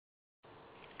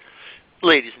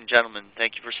Ladies and gentlemen,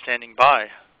 thank you for standing by.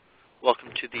 Welcome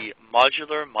to the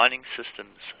Modular Mining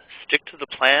Systems Stick to the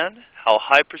Plan, How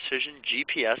High Precision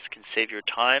GPS Can Save Your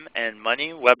Time and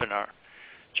Money webinar.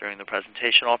 During the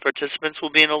presentation, all participants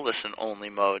will be in a listen-only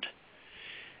mode.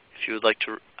 If you would like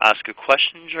to ask a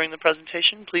question during the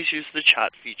presentation, please use the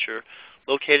chat feature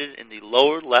located in the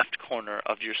lower left corner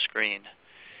of your screen.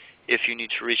 If you need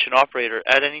to reach an operator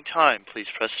at any time, please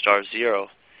press *0.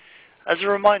 As a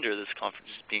reminder, this conference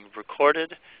is being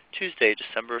recorded Tuesday,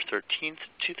 December 13th,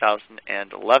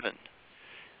 2011.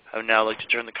 I would now like to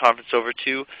turn the conference over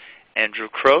to Andrew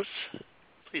Cross.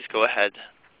 Please go ahead.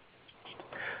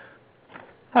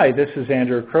 Hi, this is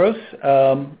Andrew Cross.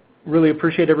 Really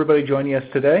appreciate everybody joining us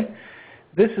today.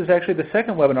 This is actually the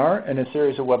second webinar in a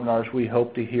series of webinars we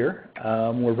hope to hear.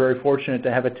 We're very fortunate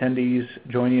to have attendees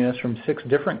joining us from 6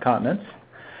 different continents.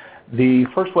 The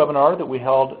first webinar that we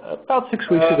held about 6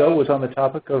 weeks ago was on the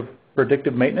topic of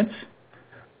predictive maintenance.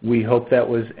 We hope that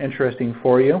was interesting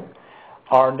for you.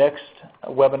 Our next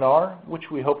webinar,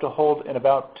 which we hope to hold in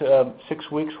about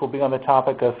 6 weeks, will be on the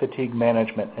topic of fatigue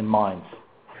management in mines.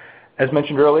 As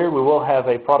mentioned earlier, we will have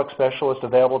a product specialist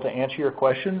available to answer your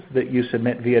questions that you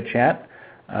submit via chat.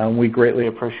 We greatly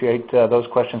appreciate those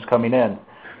questions coming in.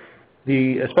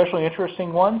 The especially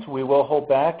interesting ones we will hold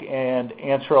back and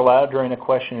answer aloud during a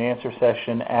question and answer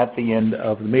session at the end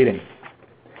of the meeting.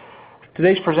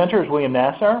 Today's presenter is William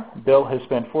Nassauer. Bill has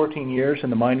spent 14 years in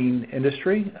the mining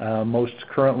industry, most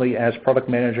currently as product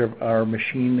manager of our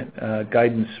machine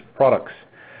guidance products.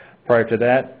 Prior to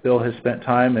that, Bill has spent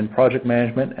time in project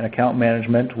management and account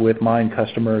management with mine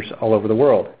customers all over the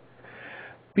world.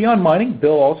 Beyond mining,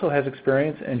 Bill also has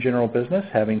experience in general business,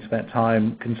 having spent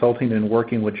time consulting and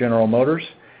working with General Motors,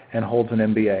 and holds an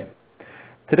MBA.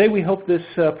 Today we hope this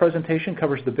presentation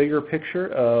covers the bigger picture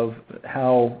of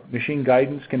how machine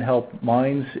guidance can help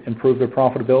mines improve their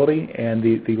profitability and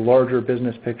the larger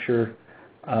business picture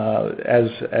as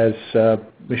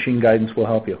machine guidance will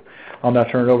help you. I'll now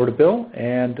turn it over to Bill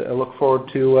and look forward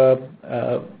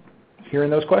to hearing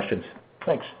those questions.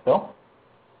 Thanks. Bill?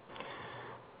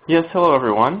 Yes, hello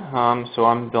everyone. So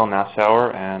I'm Bill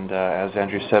Nassauer, and as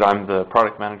Andrew said, I'm the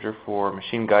product manager for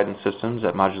machine guidance systems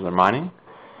at Modular Mining.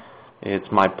 It's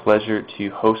my pleasure to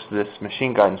host this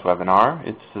machine guidance webinar.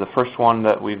 It's the first one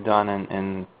that we've done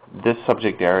in this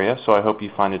subject area, so I hope you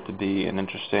find it to be an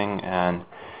interesting and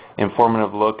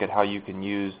informative look at how you can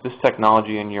use this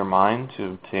technology in your mine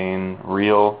to obtain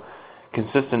real,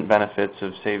 consistent benefits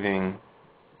of saving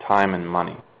time and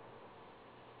money.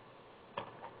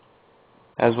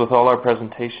 As with all our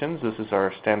presentations, this is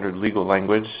our standard legal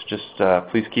language. Just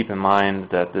please keep in mind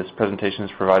that this presentation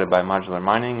is provided by Modular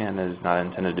Mining and is not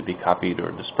intended to be copied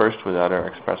or dispersed without our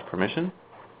express permission.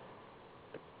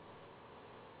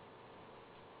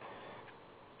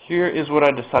 Here is what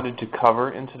I decided to cover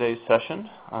in today's session.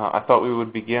 I thought we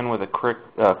would begin with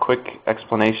a quick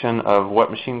explanation of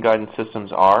what machine guidance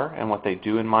systems are and what they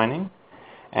do in mining,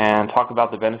 and talk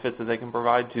about the benefits that they can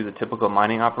provide to the typical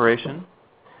mining operation.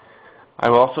 I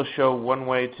will also show one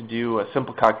way to do a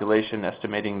simple calculation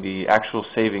estimating the actual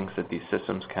savings that these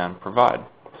systems can provide.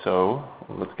 So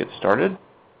let's get started.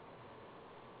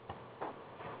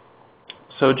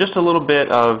 So just a little bit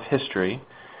of history.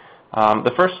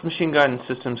 The first machine guidance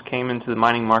systems came into the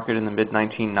mining market in the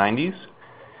mid-1990s.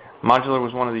 Modular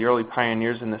was one of the early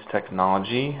pioneers in this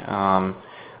technology.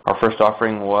 Our first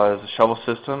offering was a shovel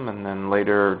system, and then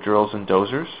later drills and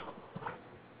dozers.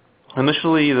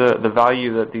 Initially, the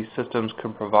value that these systems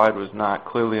could provide was not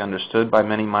clearly understood by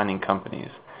many mining companies.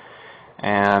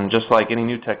 And just like any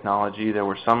new technology, there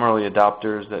were some early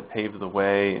adopters that paved the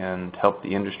way and helped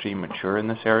the industry mature in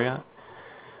this area.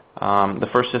 The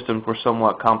first systems were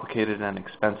somewhat complicated and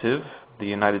expensive. The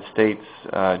United States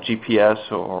GPS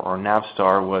or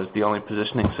Nassauer was the only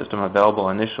positioning system available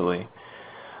initially.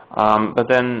 But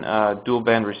then dual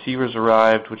band receivers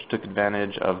arrived, which took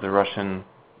advantage of the Russian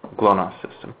GLONASS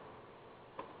system.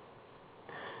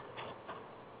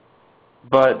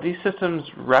 But these systems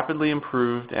rapidly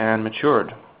improved and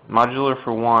matured. Modular,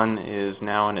 for one, is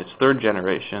now in its 3rd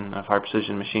generation of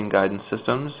high-precision machine guidance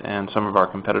systems, and some of our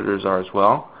competitors are as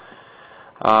well.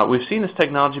 We've seen this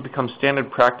technology become standard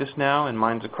practice now in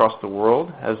mines across the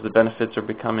world as the benefits are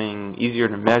becoming easier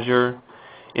to measure,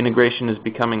 integration is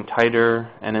becoming tighter,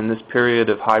 and in this period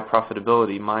of high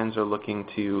profitability, mines are looking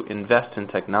to invest in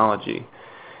technology,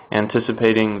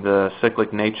 anticipating the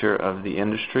cyclic nature of the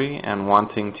industry and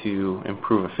wanting to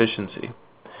improve efficiency.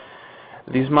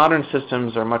 These modern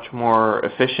systems are much more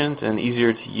efficient and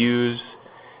easier to use,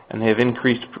 and they have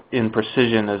increased in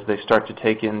precision as they start to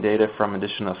take in data from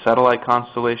additional satellite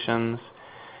constellations,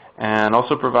 and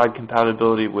also provide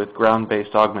compatibility with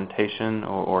ground-based augmentation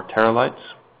or teralites.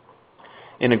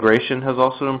 Integration has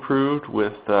also improved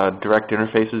with direct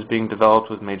interfaces being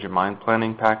developed with major mine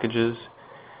planning packages.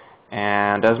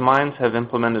 And as mines have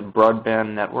implemented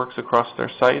broadband networks across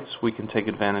their sites, we can take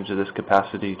advantage of this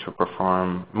capacity to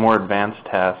perform more advanced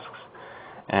tasks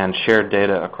and share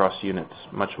data across units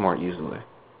much more easily.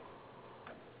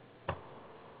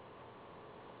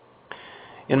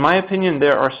 In my opinion,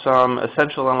 there are some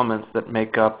essential elements that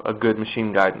make up a good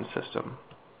machine guidance system.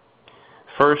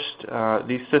 First,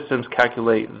 these systems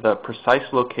calculate the precise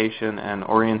location and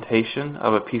orientation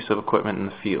of a piece of equipment in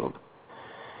the field.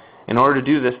 In order to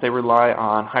do this, they rely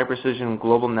on high-precision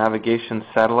global navigation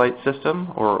satellite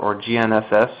system, or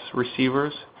GNSS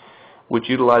receivers, which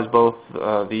utilize both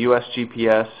the US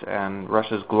GPS and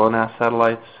Russia's GLONASS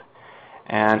satellites.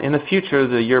 And in the future,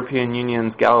 the European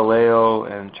Union's Galileo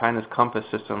and China's Compass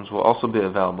systems will also be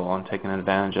available and taken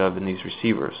advantage of in these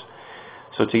receivers.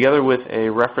 So together with a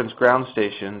reference ground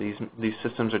station, these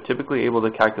systems are typically able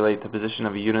to calculate the position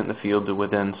of a unit in the field to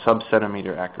within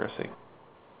sub-centimeter accuracy.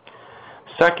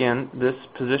 Second, this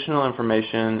positional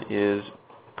information is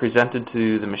presented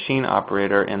to the machine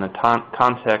operator in the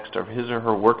context of his or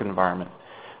her work environment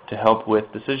to help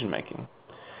with decision making.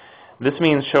 This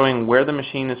means showing where the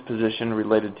machine is positioned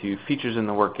related to features in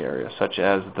the work area, such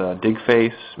as the dig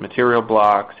face, material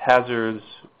blocks, hazards,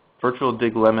 virtual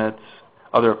dig limits,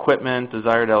 other equipment,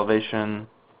 desired elevation,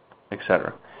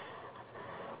 etc.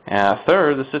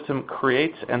 Third, the system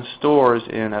creates and stores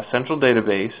in a central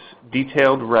database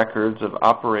detailed records of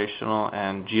operational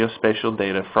and geospatial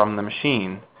data from the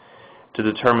machine to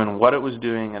determine what it was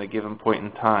doing at a given point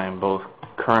in time, both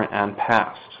current and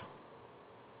past.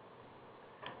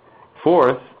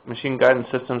 Fourth, machine guidance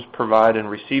systems provide and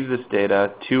receive this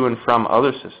data to and from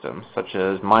other systems, such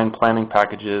as mine planning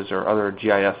packages or other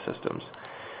GIS systems.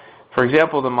 For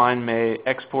example, the mine may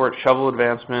export shovel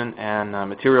advancement and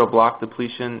material block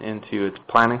depletion into its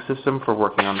planning system for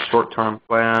working on the short-term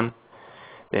plan.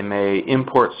 They may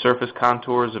import surface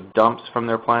contours of dumps from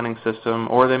their planning system,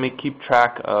 or they may keep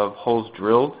track of holes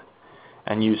drilled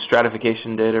and use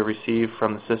stratification data received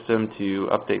from the system to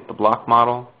update the block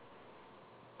model.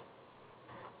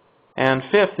 And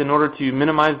fifth, in order to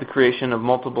minimize the creation of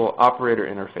multiple operator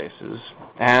interfaces,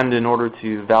 and in order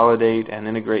to validate and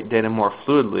integrate data more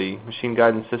fluidly, machine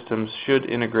guidance systems should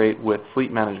integrate with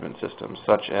fleet management systems,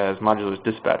 such as Modular's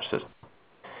dispatch system.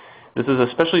 This is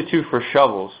especially true for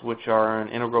shovels, which are an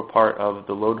integral part of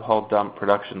the load haul dump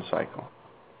production cycle.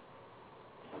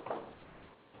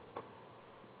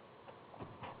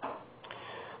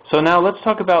 So now let's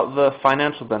talk about the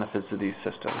financial benefits of these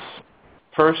systems.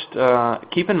 First,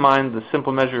 keep in mind the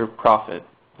simple measure of profit,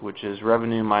 which is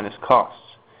revenue minus costs.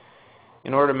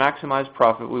 In order to maximize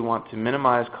profit, we want to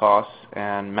minimize costs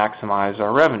and maximize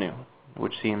our revenue,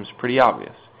 which seems pretty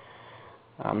obvious.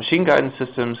 Machine guidance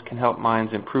systems can help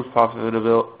mines improve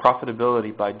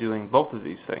profitability by doing both of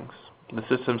these things. The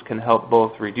systems can help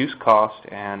both reduce cost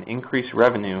and increase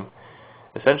revenue,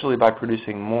 essentially by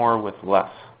producing more with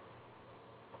less.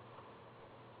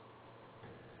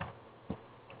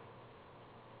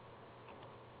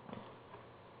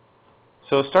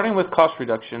 So starting with cost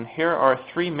reduction, here are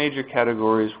three major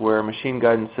categories where machine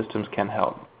guidance systems can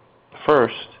help.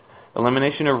 First,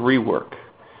 elimination of rework.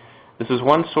 This is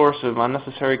one source of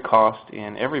unnecessary cost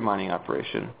in every mining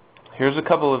operation. Here's a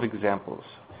couple of examples.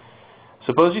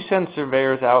 Suppose you send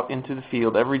surveyors out into the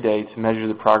field every day to measure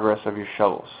the progress of your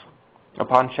shovels.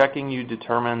 Upon checking, you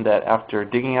determine that after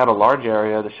digging out a large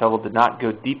area, the shovel did not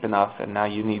go deep enough and now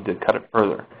you need to cut it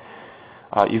further.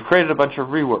 You've created a bunch of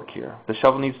rework here. The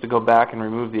shovel needs to go back and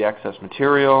remove the excess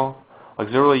material.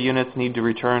 Auxiliary units need to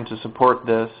return to support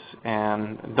this.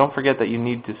 And don't forget that you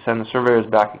need to send the surveyors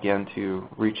back again to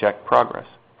recheck progress.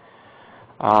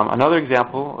 Another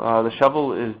example, the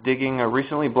shovel is digging a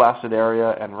recently blasted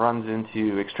area and runs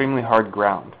into extremely hard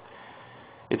ground.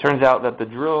 It turns out that the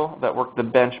drill that worked the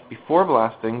bench before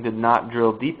blasting did not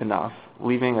drill deep enough,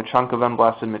 leaving a chunk of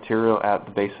unblasted material at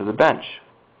the base of the bench.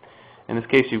 In this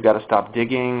case, you've got to stop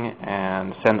digging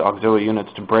and send auxiliary units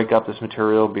to break up this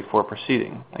material before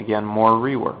proceeding. Again, more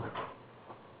rework.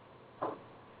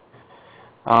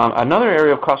 Another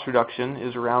area of cost reduction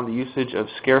is around the usage of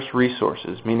scarce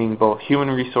resources, meaning both human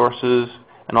resources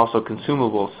and also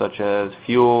consumables such as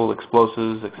fuel,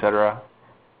 explosives, etc.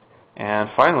 And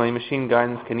finally, machine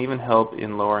guidance can even help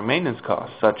in lowering maintenance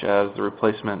costs, such as the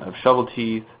replacement of shovel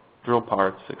teeth, drill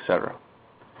parts, etc.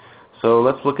 So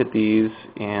let's look at these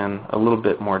in a little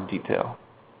bit more detail.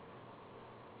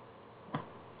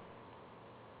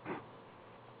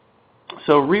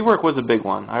 So rework was a big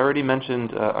one. I already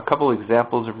mentioned a couple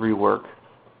examples of rework.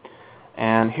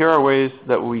 And here are ways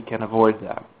that we can avoid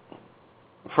that.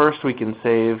 First, we can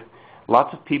save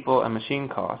lots of people and machine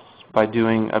costs by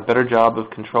doing a better job of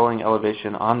controlling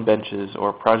elevation on benches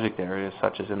or project areas,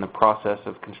 such as in the process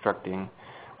of constructing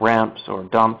ramps or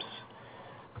dumps.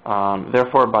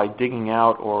 Therefore, by digging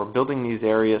out or building these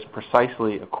areas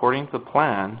precisely according to the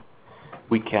plan,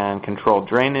 we can control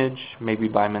drainage, maybe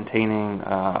by maintaining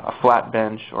a flat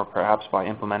bench or perhaps by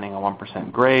implementing a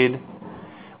 1% grade.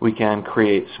 We can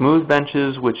create smooth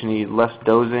benches which need less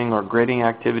dozing or grading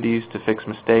activities to fix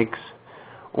mistakes,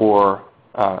 or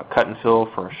cut and fill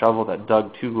for a shovel that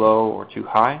dug too low or too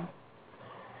high.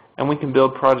 And we can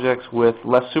build projects with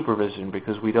less supervision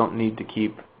because we don't need to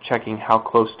keep checking how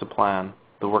close to plan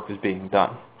the work is being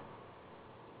done.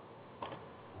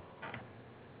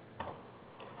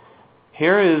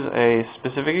 Here is a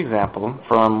specific example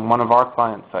from one of our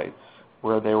client sites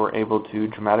where they were able to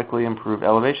dramatically improve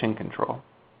elevation control.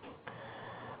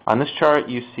 On this chart,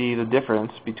 you see the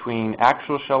difference between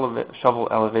actual shovel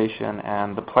elevation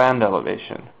and the planned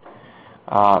elevation,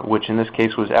 which in this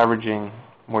case was averaging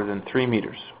more than 3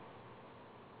 meters.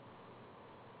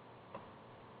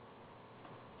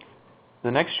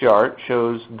 The next chart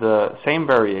shows the same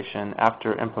variation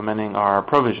after implementing our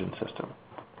provision system.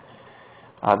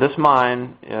 This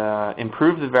mine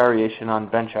improved the variation on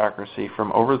bench accuracy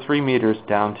from over 3 meters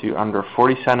down to under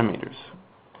 40 centimeters.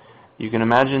 You can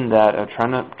imagine that a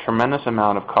tremendous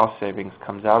amount of cost savings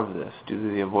comes out of this due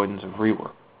to the avoidance of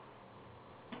rework.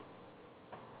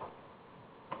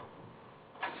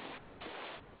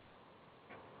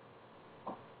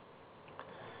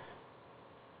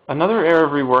 Another area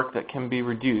of rework that can be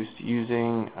reduced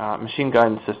using machine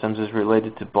guidance systems is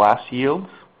related to blast yields.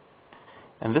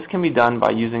 And this can be done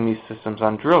by using these systems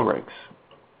on drill rigs.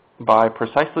 By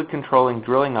precisely controlling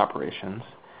drilling operations,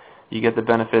 you get the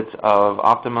benefits of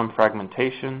optimum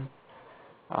fragmentation.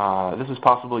 This is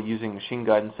possible using machine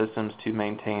guidance systems to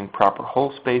maintain proper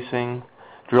hole spacing,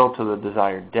 drill to the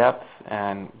desired depth,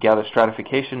 and gather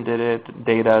stratification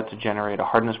data to generate a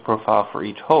hardness profile for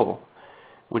each hole,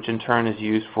 which in turn is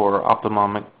used for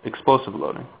optimum explosive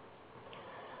loading.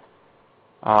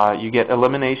 You get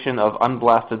elimination of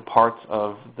unblasted parts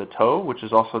of the toe, which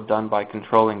is also done by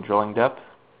controlling drilling depth.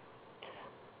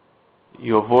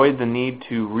 You avoid the need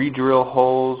to re-drill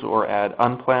holes or add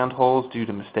unplanned holes due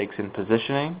to mistakes in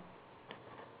positioning.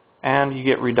 And you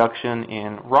get reduction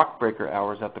in rock breaker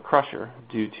hours at the crusher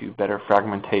due to better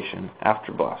fragmentation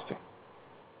after blasting.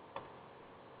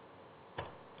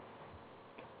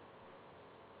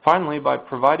 Finally, by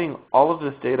providing all of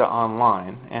this data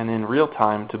online and in real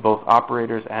time to both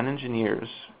operators and engineers,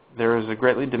 there is a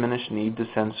greatly diminished need to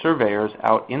send surveyors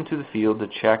out into the field to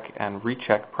check and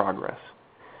recheck progress.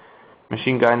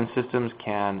 Machine guidance systems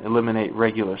can eliminate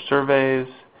regular surveys.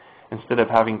 Instead of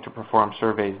having to perform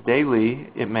surveys daily,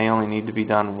 it may only need to be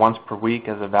done once per week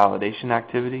as a validation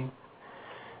activity.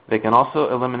 They can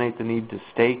also eliminate the need to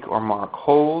stake or mark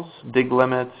holes, dig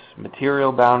limits,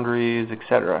 material boundaries,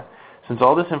 etc., since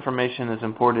all this information is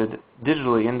imported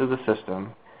digitally into the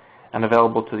system and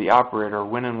available to the operator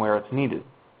when and where it's needed.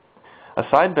 A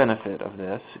side benefit of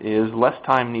this is less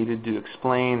time needed to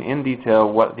explain in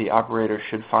detail what the operator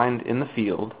should find in the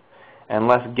field and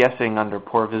less guessing under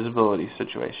poor visibility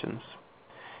situations.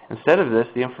 Instead of this,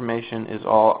 the information is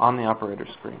all on the operator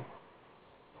screen.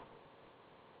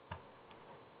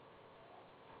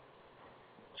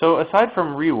 So aside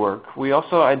from rework, we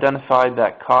also identified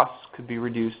that costs could be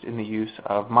reduced in the use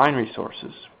of mine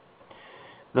resources.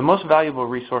 The most valuable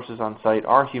resources on site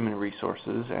are human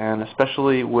resources, and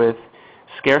especially with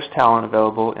scarce talent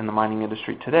available in the mining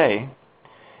industry today,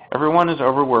 everyone is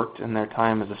overworked and their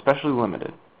time is especially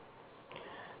limited.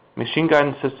 Machine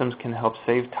guidance systems can help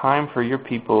save time for your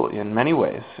people in many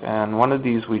ways, and one of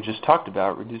these we just talked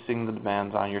about, reducing the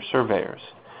demands on your surveyors.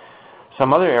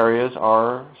 Some other areas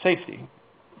are safety.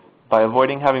 By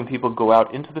avoiding having people go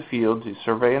out into the field to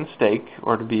survey and stake,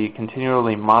 or to be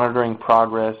continually monitoring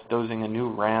progress, dozing a new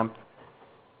ramp,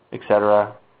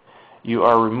 etc., you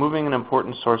are removing an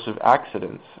important source of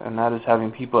accidents, and that is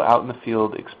having people out in the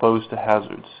field exposed to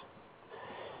hazards.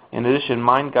 In addition,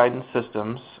 mine guidance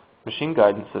systems, machine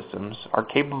guidance systems, are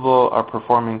capable of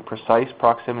performing precise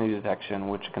proximity detection,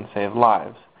 which can save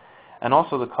lives, and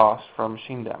also the cost from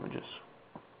machine damages.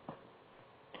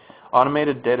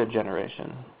 Automated data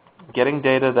generation. Getting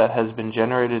data that has been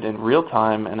generated in real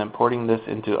time and importing this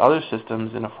into other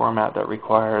systems in a format that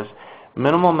requires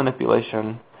minimal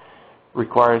manipulation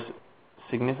requires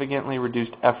significantly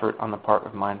reduced effort on the part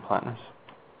of mine planners.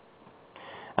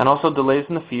 And also delays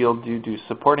in the field due to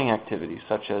supporting activities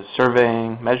such as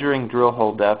surveying, measuring drill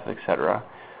hole depth, etc.,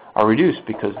 are reduced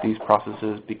because these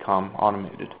processes become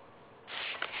automated.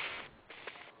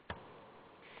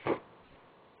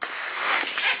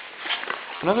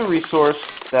 Another resource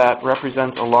that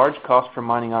represents a large cost for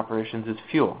mining operations is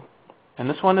fuel. And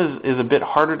this one is a bit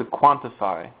harder to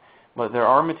quantify, but there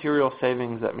are material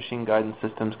savings that machine guidance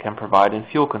systems can provide in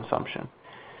fuel consumption.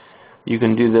 You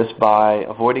can do this by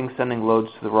avoiding sending loads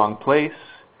to the wrong place,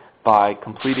 by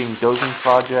completing dozing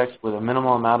projects with a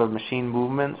minimal amount of machine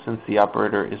movement, since the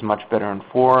operator is much better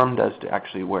informed as to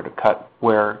actually where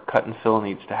cut and fill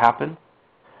needs to happen,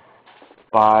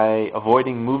 by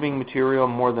avoiding moving material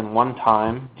more than one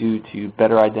time due to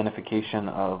better identification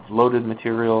of loaded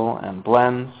material and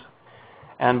blends,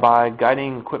 and by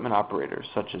guiding equipment operators,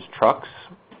 such as trucks,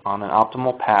 on an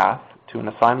optimal path to an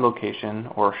assigned location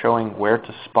or showing where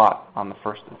to spot on the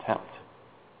first attempt.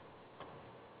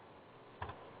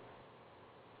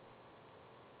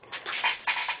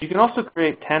 You can also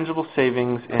create tangible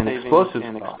savings in explosives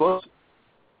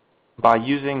by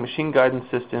using machine guidance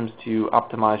systems to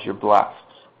optimize your blasts.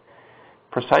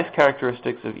 Precise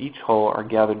characteristics of each hole are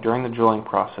gathered during the drilling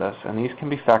process, and these can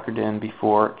be factored in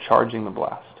before charging the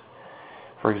blast.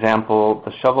 For example,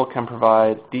 the shovel can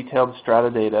provide detailed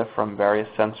strata data from various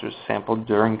sensors sampled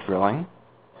during drilling.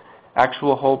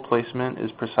 Actual hole placement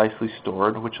is precisely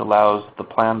stored, which allows the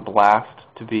planned blast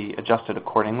to be adjusted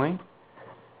accordingly.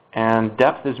 And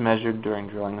depth is measured during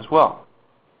drilling as well.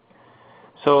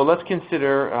 So let's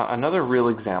consider another real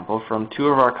example from two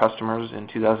of our customers in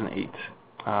 2008.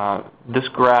 This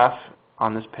graph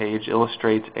on this page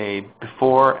illustrates a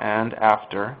before and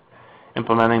after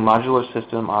implementing modular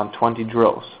system on 20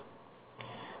 drills.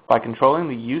 By controlling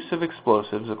the use of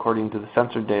explosives according to the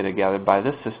sensor data gathered by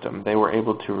this system, they were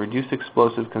able to reduce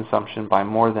explosive consumption by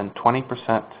more than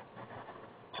 20%.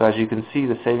 So as you can see,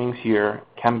 the savings here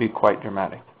can be quite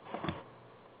dramatic.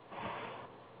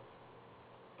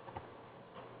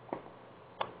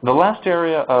 The last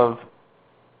area of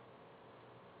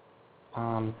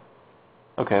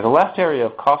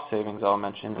cost savings I'll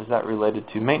mention is that related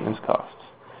to maintenance costs.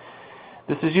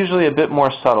 This is usually a bit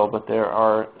more subtle, but there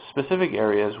are specific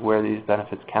areas where these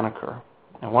benefits can occur.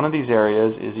 And one of these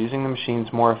areas is using the machines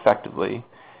more effectively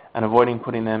and avoiding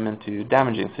putting them into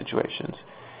damaging situations.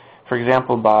 For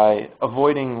example, by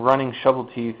avoiding running shovel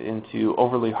teeth into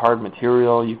overly hard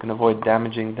material, you can avoid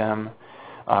damaging them,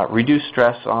 reduce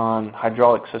stress on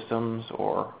hydraulic systems,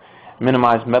 or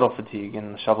minimize metal fatigue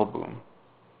in the shovel boom.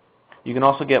 You can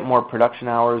also get more production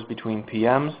hours between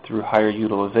PMs through higher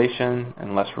utilization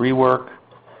and less rework.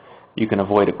 You can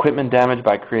avoid equipment damage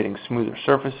by creating smoother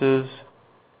surfaces.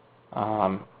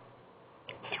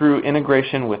 Through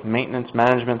integration with maintenance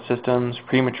management systems,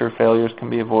 premature failures can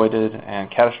be avoided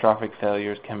and catastrophic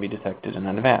failures can be detected in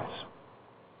advance.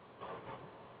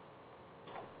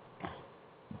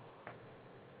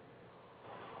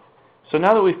 So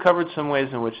now that we've covered some ways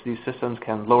in which these systems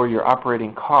can lower your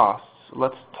operating costs,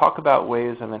 let's talk about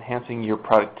ways of enhancing your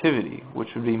productivity, which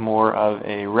would be more of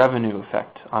a revenue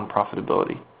effect on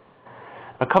profitability.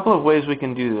 A couple of ways we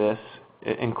can do this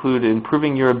include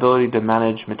improving your ability to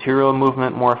manage material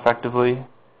movement more effectively,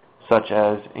 such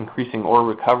as increasing ore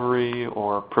recovery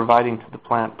or providing to the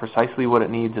plant precisely what it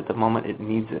needs at the moment it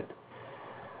needs it.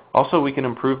 Also, we can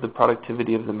improve the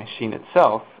productivity of the machine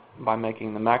itself by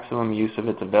making the maximum use of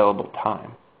its available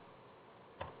time.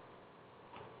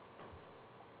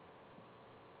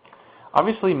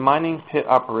 Obviously, mining pit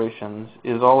operations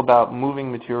is all about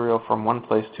moving material from one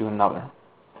place to another.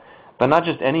 But not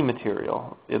just any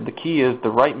material. The key is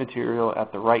the right material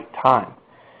at the right time.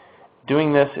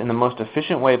 Doing this in the most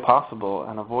efficient way possible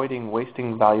and avoiding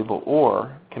wasting valuable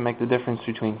ore can make the difference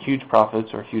between huge profits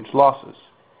or huge losses.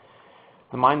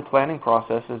 The mine planning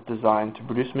process is designed to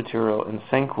produce material in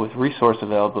sync with resource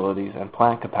availabilities and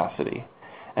plant capacity,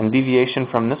 and deviation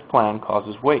from this plan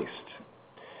causes waste.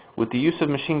 With the use of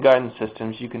machine guidance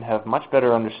systems, you can have much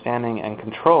better understanding and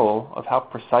control of how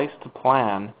precise to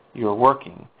plan you're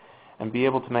working and be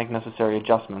able to make necessary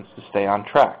adjustments to stay on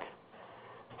track.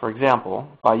 For example,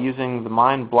 by using the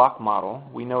mine block model,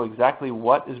 we know exactly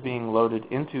what is being loaded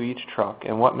into each truck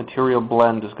and what material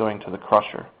blend is going to the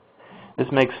crusher.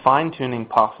 This makes fine-tuning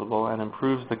possible and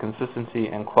improves the consistency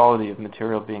and quality of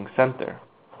material being sent there.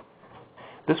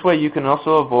 This way you can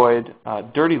also avoid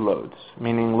dirty loads,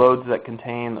 meaning loads that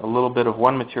contain a little bit of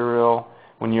one material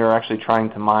when you're actually trying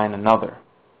to mine another.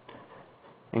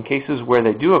 In cases where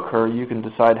they do occur, you can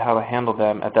decide how to handle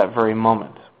them at that very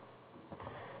moment.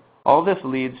 All this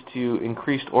leads to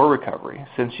increased ore recovery,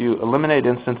 since you eliminate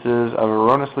instances of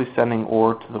erroneously sending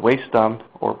ore to the waste dump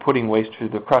or putting waste through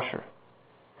the crusher.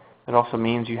 It also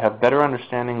means you have better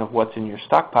understanding of what's in your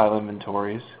stockpile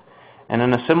inventories, And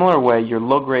in a similar way, your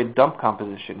low-grade dump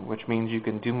composition, which means you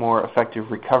can do more effective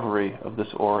recovery of this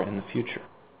ore in the future.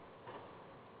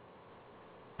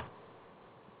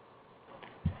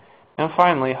 And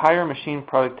finally, higher machine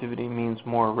productivity means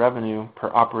more revenue per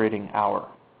operating hour.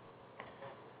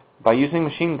 By using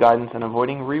machine guidance and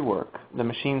avoiding rework, the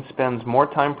machine spends more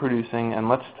time producing and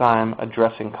less time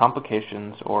addressing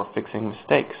complications or fixing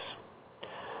mistakes.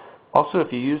 Also,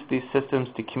 if you use these systems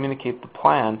to communicate the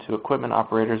plan to equipment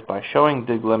operators by showing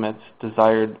dig limits,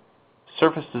 desired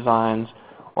surface designs,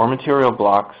 or material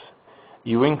blocks,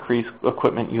 you increase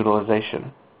equipment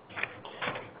utilization.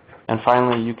 And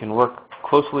finally, you can work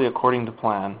closely according to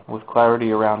plan with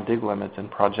clarity around dig limits and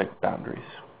project boundaries.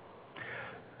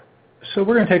 So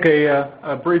we're going to take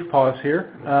a brief pause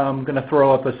here. I'm going to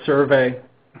throw up a survey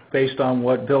based on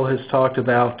what Bill has talked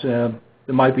about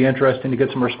that might be interesting to get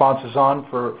some responses on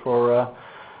for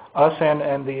us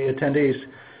and the attendees.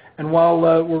 And while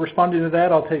we're responding to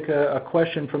that, I'll take a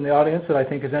question from the audience that I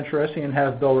think is interesting and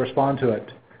have Bill respond to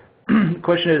it. The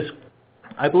question is,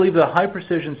 I believe the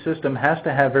high-precision system has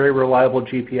to have very reliable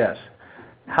GPS.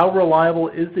 How reliable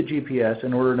is the GPS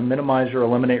in order to minimize or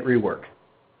eliminate rework?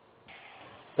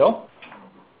 Bill?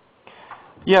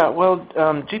 Yeah, well,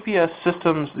 GPS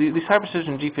systems, these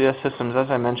high-precision GPS systems,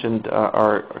 as I mentioned,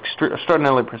 are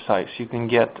extraordinarily precise. You can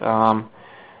get, the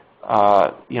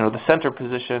center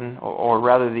position, or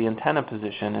rather the antenna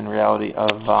position, in reality, of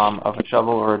a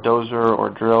shovel or a dozer or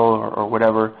drill or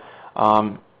whatever,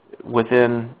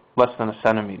 within less than a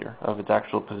centimeter of its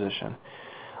actual position.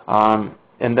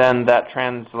 And then that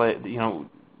translates,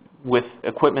 with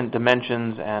equipment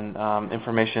dimensions and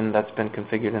information that's been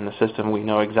configured in the system, we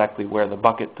know exactly where the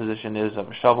bucket position is of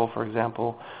a shovel, for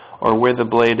example, or where the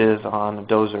blade is on a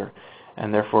dozer,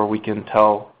 and therefore we can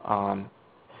tell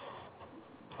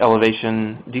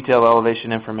detailed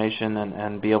elevation information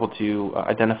and be able to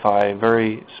identify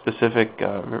very specific,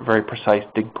 very precise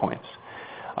dig points.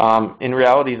 In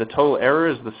reality, the total error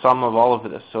is the sum of all of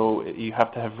this, so you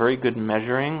have to have very good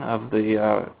measuring of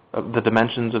the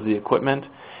dimensions of the equipment.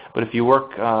 But if you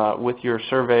work with your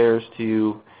surveyors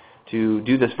to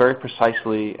do this very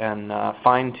precisely and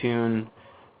fine-tune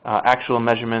actual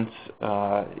measurements,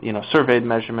 surveyed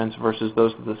measurements versus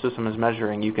those that the system is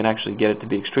measuring, you can actually get it to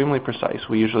be extremely precise.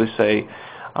 We usually say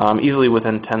easily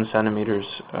within 10 centimeters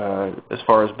as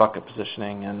far as bucket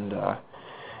positioning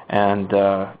and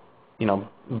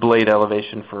blade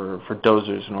elevation for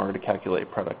dozers in order to calculate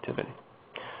productivity.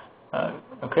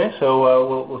 Okay,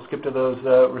 so we'll skip to those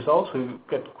results. We've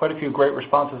got quite a few great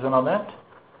responses in on that.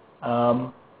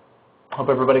 Hope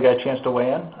everybody got a chance to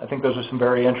weigh in. I think those are some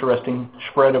very interesting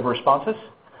spread of responses.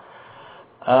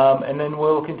 And then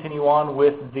we'll continue on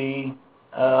with the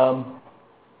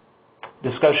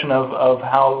discussion of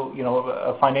how,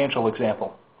 a financial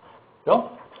example.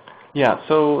 Bill? Yeah,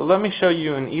 so let me show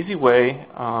you an easy way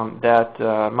that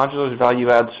Modular's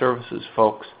value-add services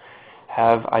folks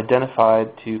have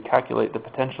identified to calculate the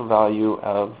potential value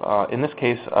of, in this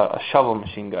case, a shovel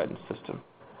machine guidance system.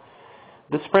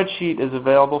 This spreadsheet is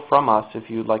available from us if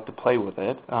you'd like to play with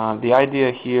it. The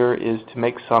idea here is to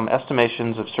make some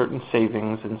estimations of certain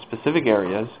savings in specific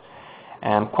areas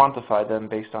and quantify them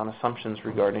based on assumptions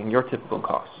regarding your typical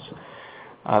costs.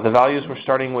 The values we're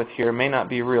starting with here may not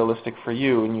be realistic for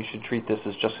you, and you should treat this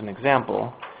as just an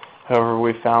example. However,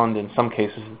 we found in some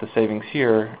cases that the savings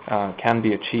here can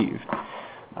be achieved.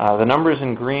 The numbers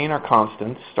in green are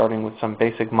constants, starting with some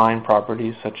basic mine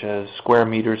properties such as square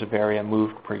meters of area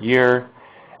moved per year,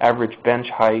 average bench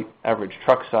height, average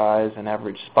truck size, and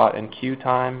average spot and queue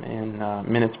time in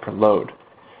minutes per load.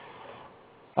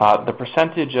 The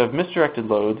percentage of misdirected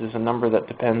loads is a number that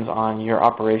depends on your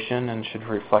operation and should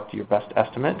reflect your best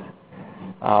estimate.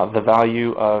 The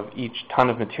value of each ton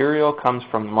of material comes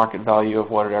from the market value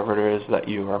of whatever it is that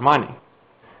you are mining.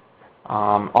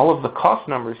 All of the cost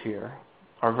numbers here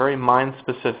are very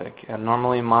mine-specific, and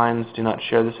normally mines do not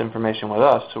share this information with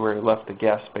us, so we're left to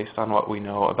guess based on what we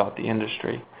know about the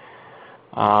industry.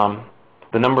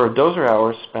 The number of dozer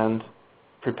hours spent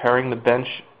preparing the bench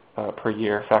per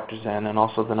year factors in, and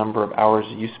also the number of hours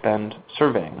you spend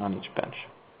surveying on each bench.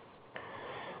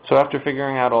 So after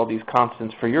figuring out all these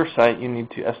constants for your site, you need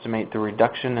to estimate the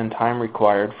reduction in time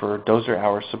required for dozer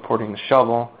hours supporting the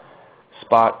shovel,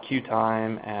 spot, queue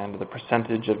time, and the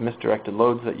percentage of misdirected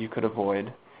loads that you could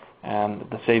avoid, and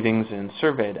the savings in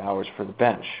surveyed hours for the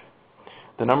bench.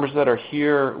 The numbers that are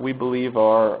here, we believe,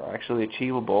 are actually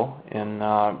achievable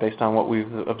based on what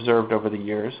we've observed over the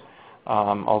years,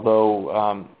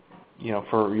 although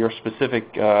for your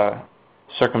specific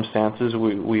circumstances,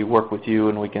 we work with you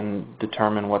and we can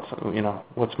determine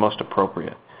what's most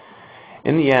appropriate.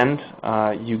 In the end,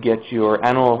 you get your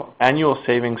annual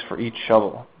savings for each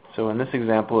shovel. So in this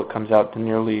example, it comes out to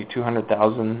nearly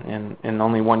 $200,000 in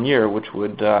only 1 year, which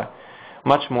would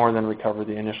much more than recover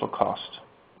the initial cost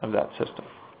of that system.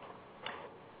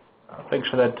 Thanks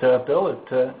for that, Bill.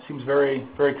 It seems very,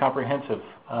 very comprehensive.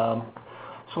 So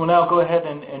we'll now go ahead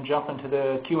and jump into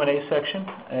the Q&A section,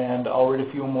 and I'll read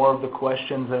a few more of the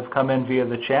questions that have come in via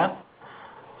the chat.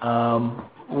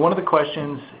 One of the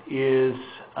questions is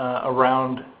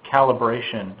around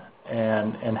calibration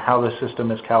and how the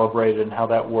system is calibrated and how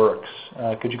that works.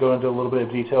 Could you go into a little bit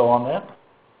of detail on that?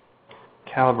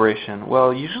 Calibration.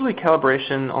 Well, usually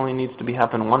calibration only needs to be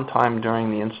happen one time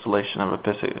during the installation of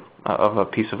a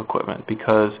piece of equipment,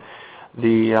 because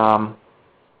the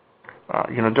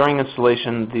during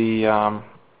installation the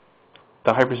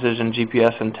high precision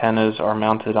GPS antennas are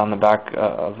mounted on the back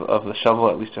of the shovel,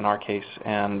 at least in our case,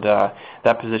 and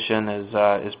that position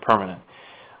is permanent.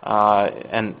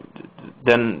 And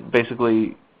then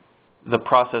basically the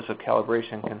process of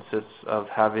calibration consists of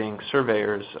having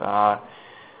surveyors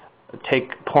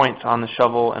take points on the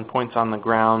shovel and points on the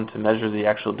ground to measure the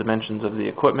actual dimensions of the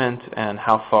equipment and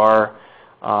how far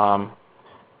how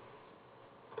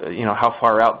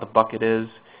far out the bucket is.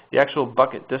 The actual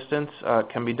bucket distance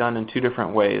can be done in two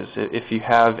different ways. If you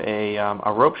have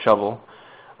a rope shovel,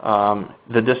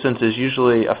 the distance is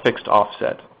usually a fixed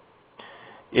offset.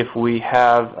 If you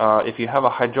have a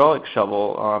hydraulic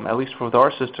shovel, at least with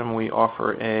our system, we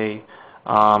offer a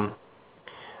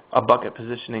bucket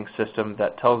positioning system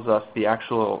that tells us the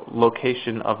actual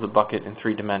location of the bucket in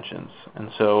 3 dimensions,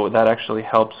 and so that actually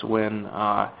helps when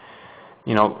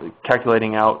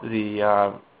calculating out the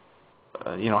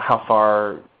how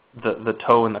far the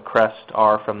toe and the crest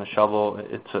are from the shovel.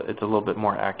 It's a little bit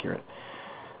more accurate.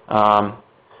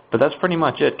 But that's pretty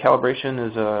much it. Calibration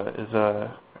is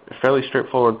a fairly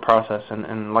straightforward process,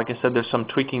 and like I said, there's some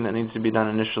tweaking that needs to be done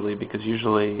initially, because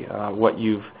usually what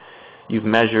you've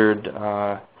measured,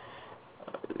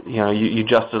 you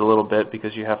adjust it a little bit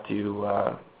because you have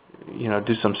to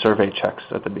do some survey checks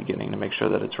at the beginning to make sure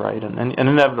that it's right, and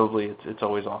inevitably it's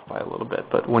always off by a little bit,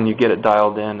 but when you get it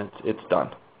dialed in, it's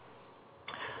done.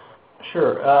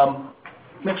 Sure.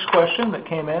 Next question that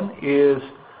came in is,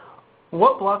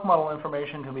 what block model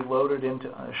information can be loaded into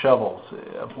shovels?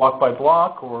 Block by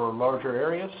block or larger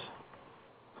areas?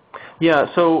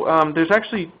 Yeah, so there's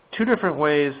actually 2 different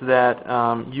ways that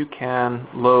you can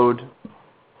load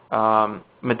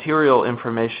material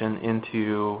information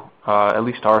into at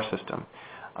least our system.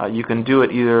 You can do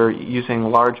it either using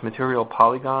large material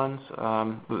polygons.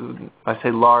 I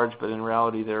say large, but in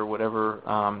reality they're whatever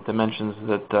dimensions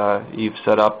that you've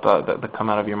set up that come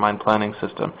out of your mine planning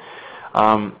system.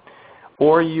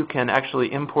 Or you can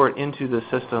actually import into the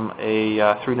system a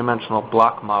 3-dimensional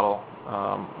block model,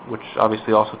 which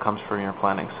obviously also comes from your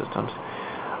planning systems.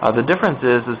 The difference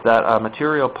is that a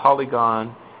material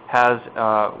polygon has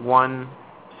one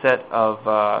set of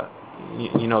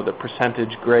the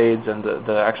percentage grades and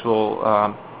the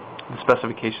actual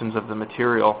specifications of the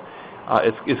material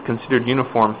is considered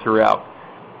uniform throughout.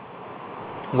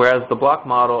 Whereas the block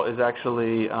model is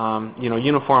actually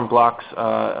uniform blocks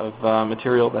of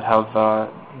material that have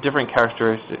different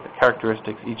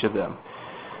characteristics, each of them,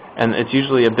 and it's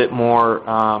usually a bit more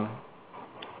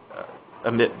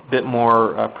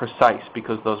precise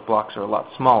because those blocks are a lot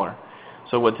smaller.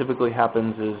 So what typically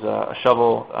happens is a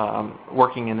shovel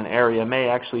working in an area may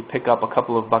actually pick up a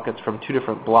couple of buckets from 2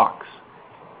 different blocks,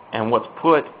 and what's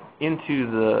put into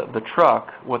the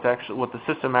truck, what the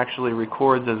system actually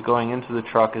records as going into the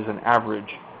truck is an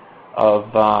average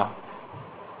of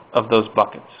those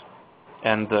buckets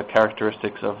and the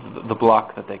characteristics of the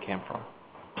block that they came from.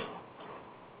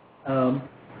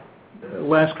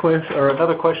 Last question, or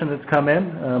another question that's come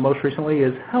in most recently,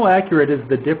 is how accurate is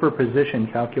the dipper position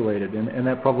calculated? And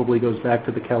that probably goes back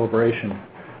to the calibration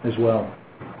as well.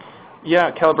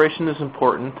 Yeah, calibration is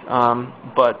important,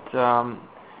 but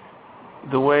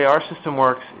the way our system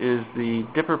works is the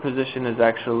dipper position is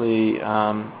actually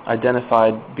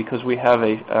identified because we have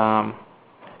a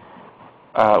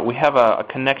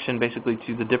connection basically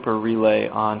to the dipper relay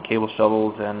on cable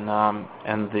shovels and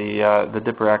the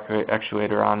dipper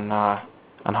actuator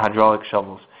on hydraulic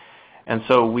shovels, and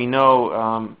so we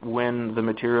know when the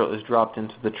material is dropped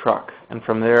into the truck, and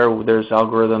from there's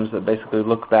algorithms that basically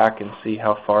look back and see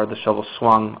how far the shovel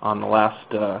swung on the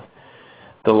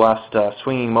last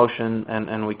swinging motion,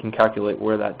 and we can calculate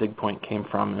where that dig point came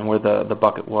from and where the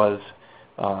bucket was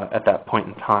at that point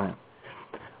in time.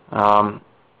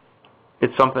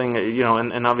 It's something,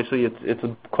 and obviously it's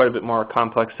quite a bit more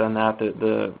complex than that.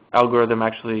 The algorithm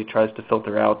actually tries to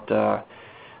filter out,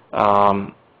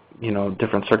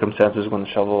 different circumstances when the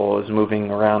shovel is moving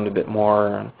around a bit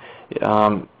more.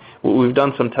 We've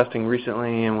done some testing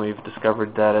recently, and we've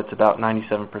discovered that it's about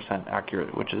 97%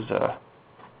 accurate, which is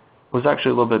was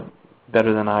actually a little bit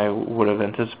better than I would have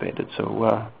anticipated.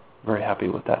 So very happy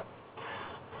with that.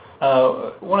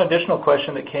 One additional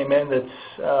question that came in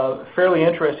that's fairly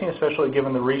interesting, especially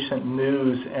given the recent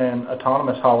news in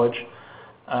autonomous haulage.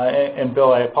 And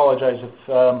Bill, I apologize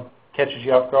if catches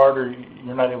you off guard or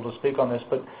you're not able to speak on this,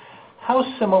 but how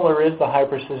similar is the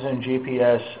high-precision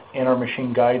GPS in our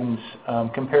machine guidance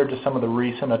compared to some of the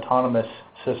recent autonomous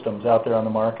systems out there on the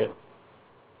market?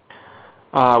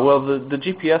 Well, the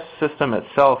GPS system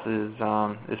itself is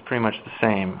pretty much the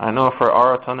same. I know for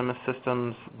our autonomous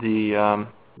systems, they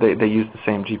use the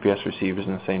same GPS receivers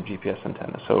and the same GPS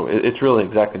antenna, so it's really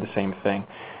exactly the same thing.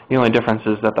 The only difference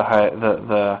is that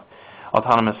the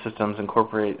autonomous systems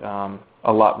incorporate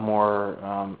a lot more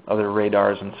other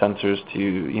radars and sensors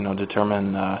to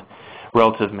determine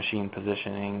relative machine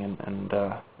positioning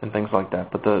and things like that.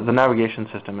 But the navigation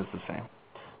system is the same.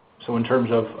 So in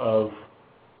terms of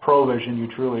ProVision, you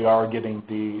truly are getting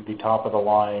the top of the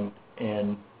line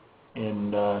in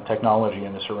technology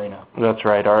in this arena. That's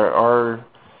right. Our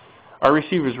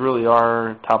receivers really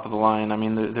are top of the line. I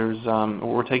mean,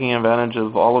 we're taking advantage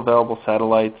of all available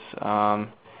satellites,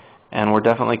 and we're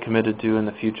definitely committed to in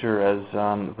the future as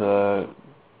the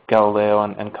Galileo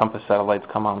and Compass satellites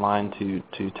come online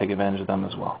to take advantage of them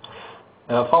as well.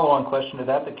 A follow-on question to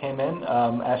that came in,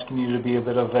 asking you to be a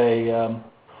bit of a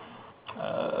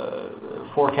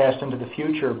forecast into the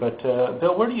future. But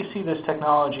Bill, where do you see this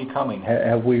technology coming?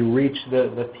 Have we reached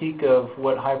the peak of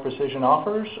what high precision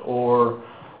offers, or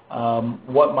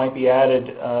what might be added,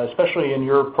 especially in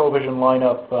your ProVision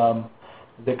lineup,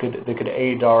 that could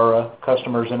aid our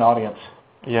customers and audience?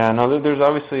 Yeah, no, there's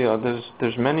obviously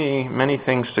there's many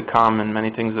things to come and many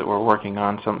things that we're working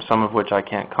on. Some of which I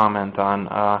can't comment on,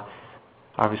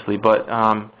 obviously, but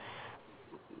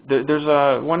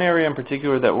there's one area in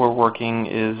particular that we're working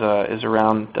is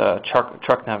around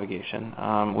truck navigation.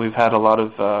 We've had a lot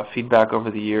of feedback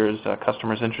over the years,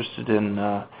 customers interested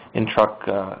in truck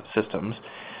systems,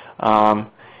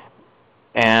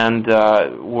 and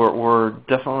we're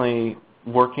definitely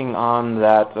working on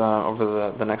that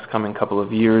over the next coming couple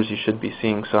of years. You should be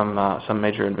seeing some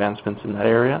major advancements in that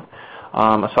area.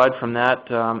 Aside from that,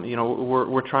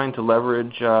 we're trying to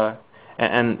leverage.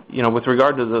 And with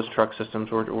regard to those truck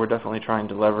systems, we're definitely trying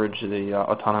to leverage the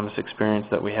autonomous experience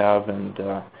that we have, and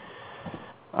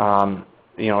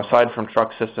aside from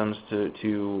truck systems,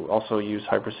 to also use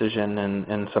high precision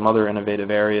in some other innovative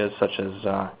areas, such as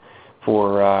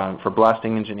for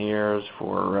blasting engineers,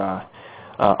 for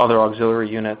other auxiliary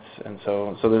units, and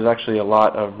so there's actually a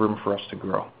lot of room for us to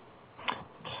grow.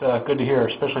 It's good to hear,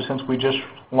 especially since we just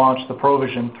launched the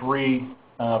ProVision 3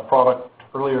 product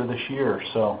earlier this year.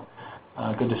 So.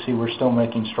 Good to see we're still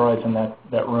making strides in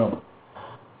that room.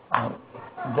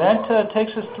 That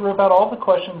takes us through about all the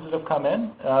questions that have come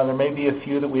in. There may be a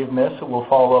few that we've missed that we'll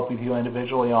follow up with you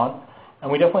individually on.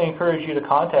 And we definitely encourage you to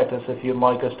contact us if you'd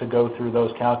like us to go through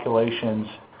those calculations,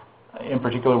 in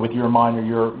particular with your mine or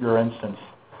your instance.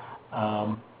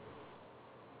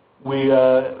 We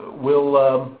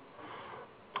will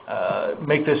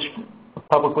make this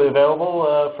publicly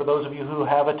available for those of you who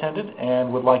have attended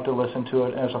and would like to listen to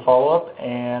it as a follow-up,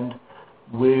 and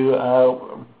we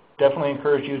definitely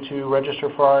encourage you to register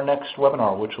for our next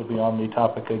webinar, which will be on the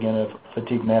topic again of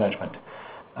fatigue management.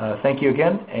 Thank you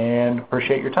again, and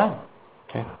appreciate your time.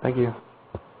 Okay, thank you.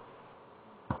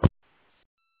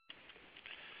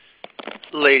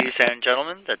 Ladies and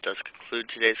gentlemen, that does conclude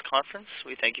today's conference.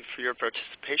 We thank you for your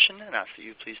participation and ask that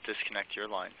you please disconnect your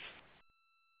lines.